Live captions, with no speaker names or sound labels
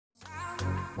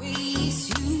face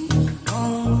you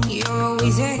own. You're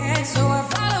always ahead, so I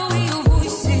follow your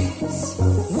voices.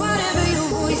 Whatever your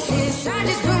voice is, I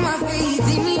just put my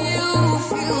faith in you.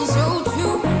 Feel so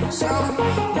true, so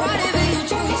whatever your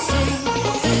choice is.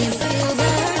 Can you feel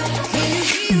that? Can you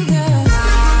feel the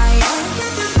fire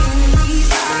in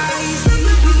these eyes?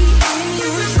 Deep in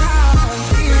your soul,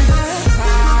 feel the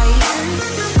fire.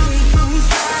 Wake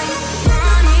inside,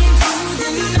 running through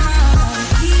the night.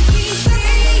 Keep me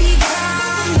safe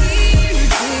from here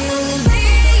till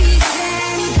they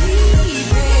send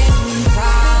keeping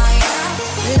fire.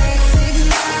 Let's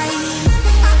ignite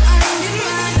under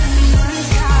my neon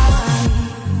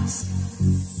skies.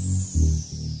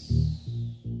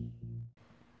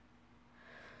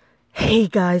 Hey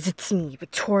guys, it's me,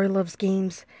 Victoria Loves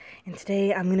Games, and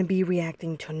today I'm going to be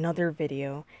reacting to another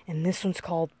video, and this one's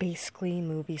called Basically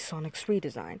Movie Sonic's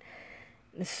Redesign.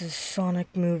 This is Sonic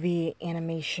Movie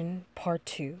Animation Part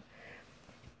 2.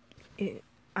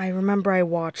 I remember I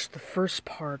watched the first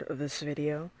part of this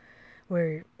video,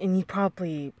 and you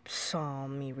probably saw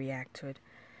me react to it.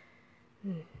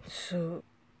 So,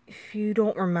 if you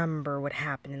don't remember what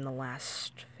happened in the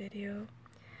last video,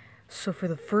 so for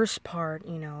the first part,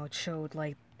 it showed,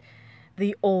 like,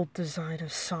 the old design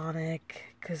of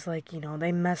Sonic, because, like,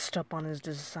 they messed up on his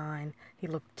design. He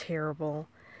looked terrible.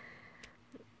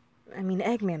 I mean,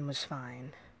 Eggman was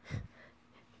fine,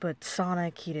 but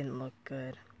Sonic, he didn't look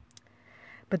good.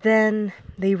 But then,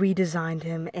 they redesigned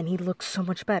him, and he looks so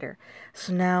much better.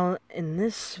 So now, in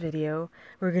this video,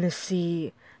 we're gonna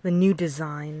see the new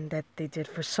design that they did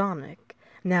for Sonic,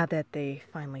 now that they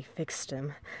finally fixed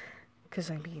him. Because,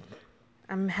 I mean,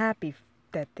 I'm happy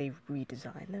that they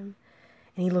redesigned him.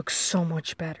 And he looks so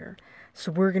much better.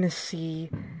 So we're going to see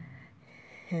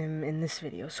him in this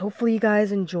video. So hopefully you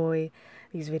guys enjoy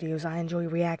these videos. I enjoy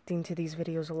reacting to these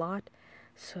videos a lot.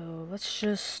 So let's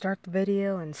just start the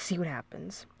video and see what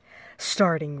happens.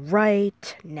 Starting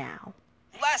right now.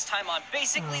 Last time on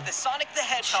Basically the Sonic the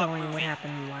Hedgehog Showing movie, what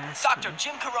happened last Dr. time.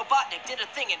 Jim Robotnik did a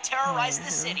thing and terrorized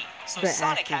the city, so The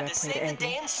Sonic actor had that to played save the Eggman.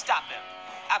 day and stop him.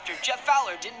 After Jeff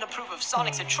Fowler didn't approve of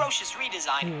Sonic's atrocious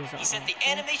redesign, he sent the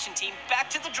animation team back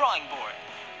to the drawing board.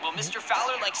 Will Mr.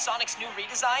 Fowler like Sonic's new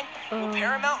redesign? Will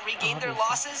Paramount regain their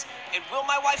losses? And will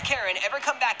my wife Karen ever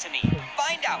come back to me?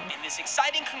 Find out in this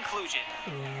exciting conclusion.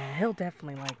 Yeah, he'll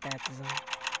definitely like that design.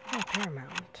 Oh,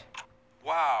 Paramount.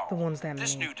 Wow. The ones that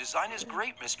This made new design is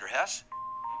great, Mr. Hess.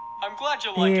 I'm glad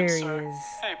you like him, There he sir. is.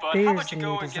 Hey, bud, There's how about you the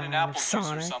go new and get an design of apple juice or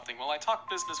Sonic. something while I talk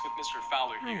business with Mr.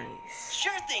 Fowler here? Nice.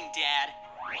 Sure thing, Dad.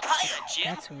 Hiya, Jim.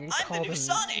 That's what we I'm call the new them.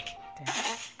 Sonic.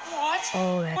 What?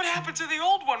 Oh, that's What happened to the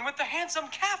old one with the handsome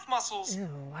calf muscles? Ew,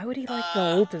 why would he like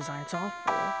the old design? It's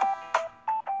awful.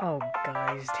 Oh,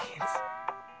 guys, dance.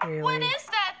 Really? What is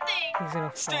that thing? He's gonna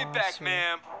fall Stay off back, soon.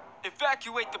 ma'am.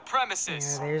 Evacuate the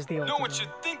premises. Yeah, there's the old No one design.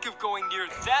 should think of going near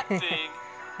that thing.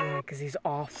 Yeah, because he's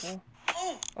awful.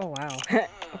 Oh, wow.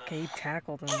 Okay, he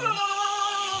tackled him.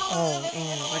 Oh,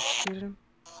 and electrocuted him?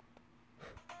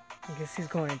 I guess he's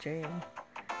going to jail.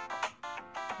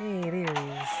 Hey, there he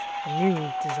is. The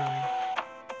new design.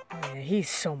 Oh, yeah, he's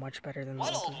so much better than the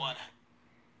What old old design. one?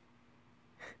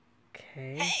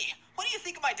 Okay. Hey, what do you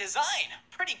think of my design?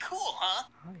 Pretty cool, huh?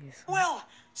 Obviously. Well,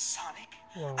 Sonic,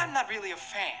 Whoa. I'm not really a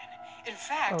fan. In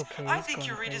fact, Okay, I he's think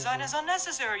your going redesign crazy. is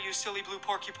unnecessary, you silly blue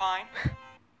porcupine.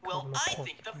 Well, him a I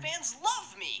think the porcupine. fans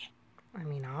love me. I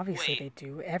mean, obviously Wait, they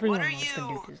do. Everyone are wants the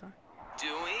new you design.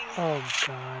 Doing, Oh,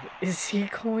 God. Is he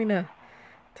going to...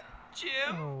 Jim?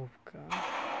 Oh, God.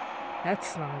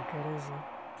 That's not good, is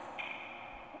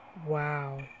it?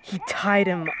 Wow. He tied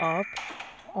him up?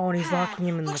 Oh, and he's locking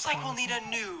him in the Looks like we'll closet. need a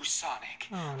new Sonic.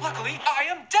 Oh, no. Luckily, I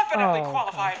am definitely Oh,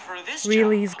 qualified God. for this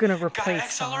Really? job. He's gonna Gotta replace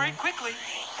accelerate Sonic? quickly.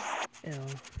 Ew.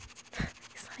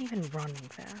 He's not even running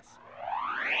fast.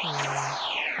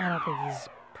 I don't think he's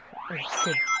a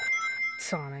good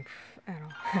Sonic. I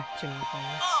don't Jimmy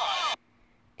fan.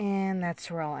 And that's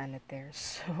where I'll end it there.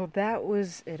 So that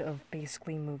was it of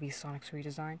Basically Movie Sonic's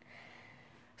Redesign.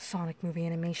 Sonic Movie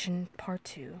Animation Part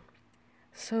 2.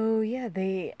 So yeah,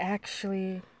 they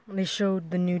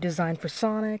showed the new design for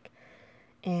Sonic,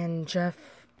 and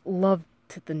Jeff loved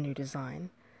the new design.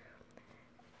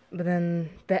 But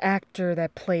then the actor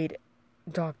that played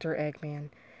Dr. Eggman,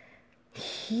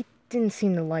 he didn't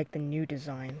seem to like the new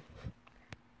design.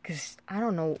 Because, I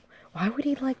don't know, why would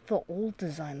he like the old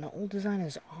design? The old design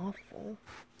is awful.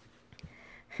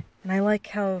 And I like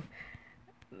how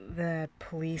the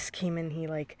police came in, he,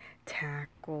 like,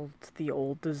 tackled the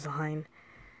old design.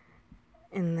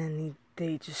 And then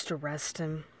they just arrest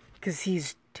him. Because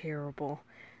he's terrible.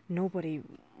 Nobody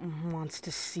wants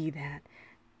to see that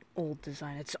old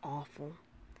design. It's awful.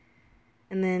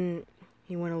 And then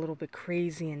he went a little bit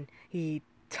crazy and he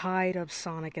tied up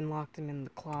Sonic and locked him in the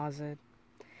closet.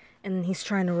 And he's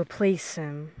trying to replace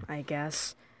him, I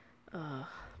guess.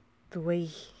 The way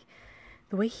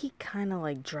he kind of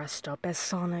like dressed up as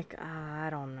Sonic, I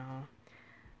don't know.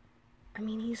 I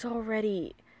mean, he's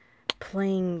already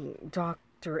playing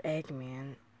Dr.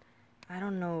 Eggman. I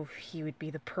don't know if he would be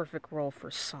the perfect role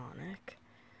for Sonic.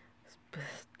 But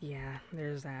yeah,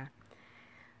 there's that.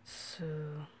 So,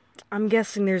 I'm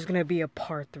guessing there's gonna be a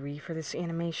part 3 for this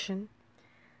animation.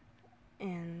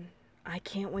 And I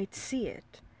can't wait to see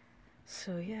it.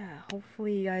 So yeah,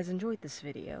 hopefully you guys enjoyed this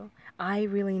video. I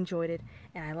really enjoyed it,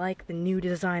 and I like the new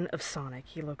design of Sonic.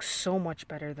 He looks so much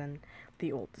better than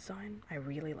the old design. I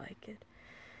really like it.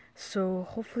 So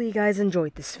hopefully you guys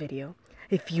enjoyed this video.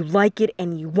 If you like it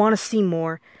and you want to see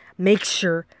more, make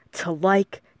sure to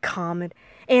like, comment,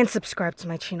 and subscribe to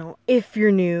my channel if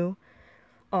you're new.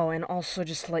 Oh, and also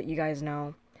just to let you guys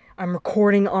know, I'm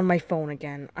recording on my phone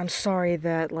again. I'm sorry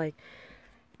that,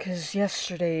 because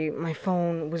yesterday my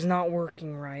phone was not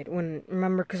working right.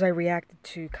 Remember, because I reacted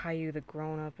to Caillou the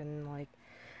Grown Up, and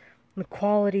the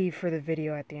quality for the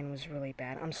video at the end was really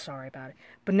bad. I'm sorry about it.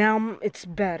 But now it's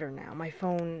better now. My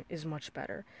phone is much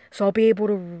better. So I'll be able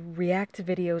to react to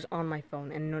videos on my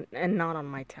phone and not on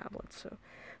my tablet. So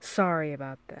sorry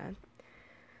about that.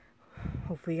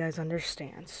 Hopefully you guys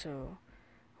understand. So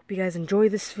hope you guys enjoy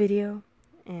this video,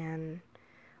 and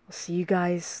I'll see you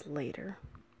guys later.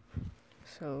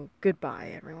 So,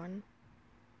 goodbye, everyone.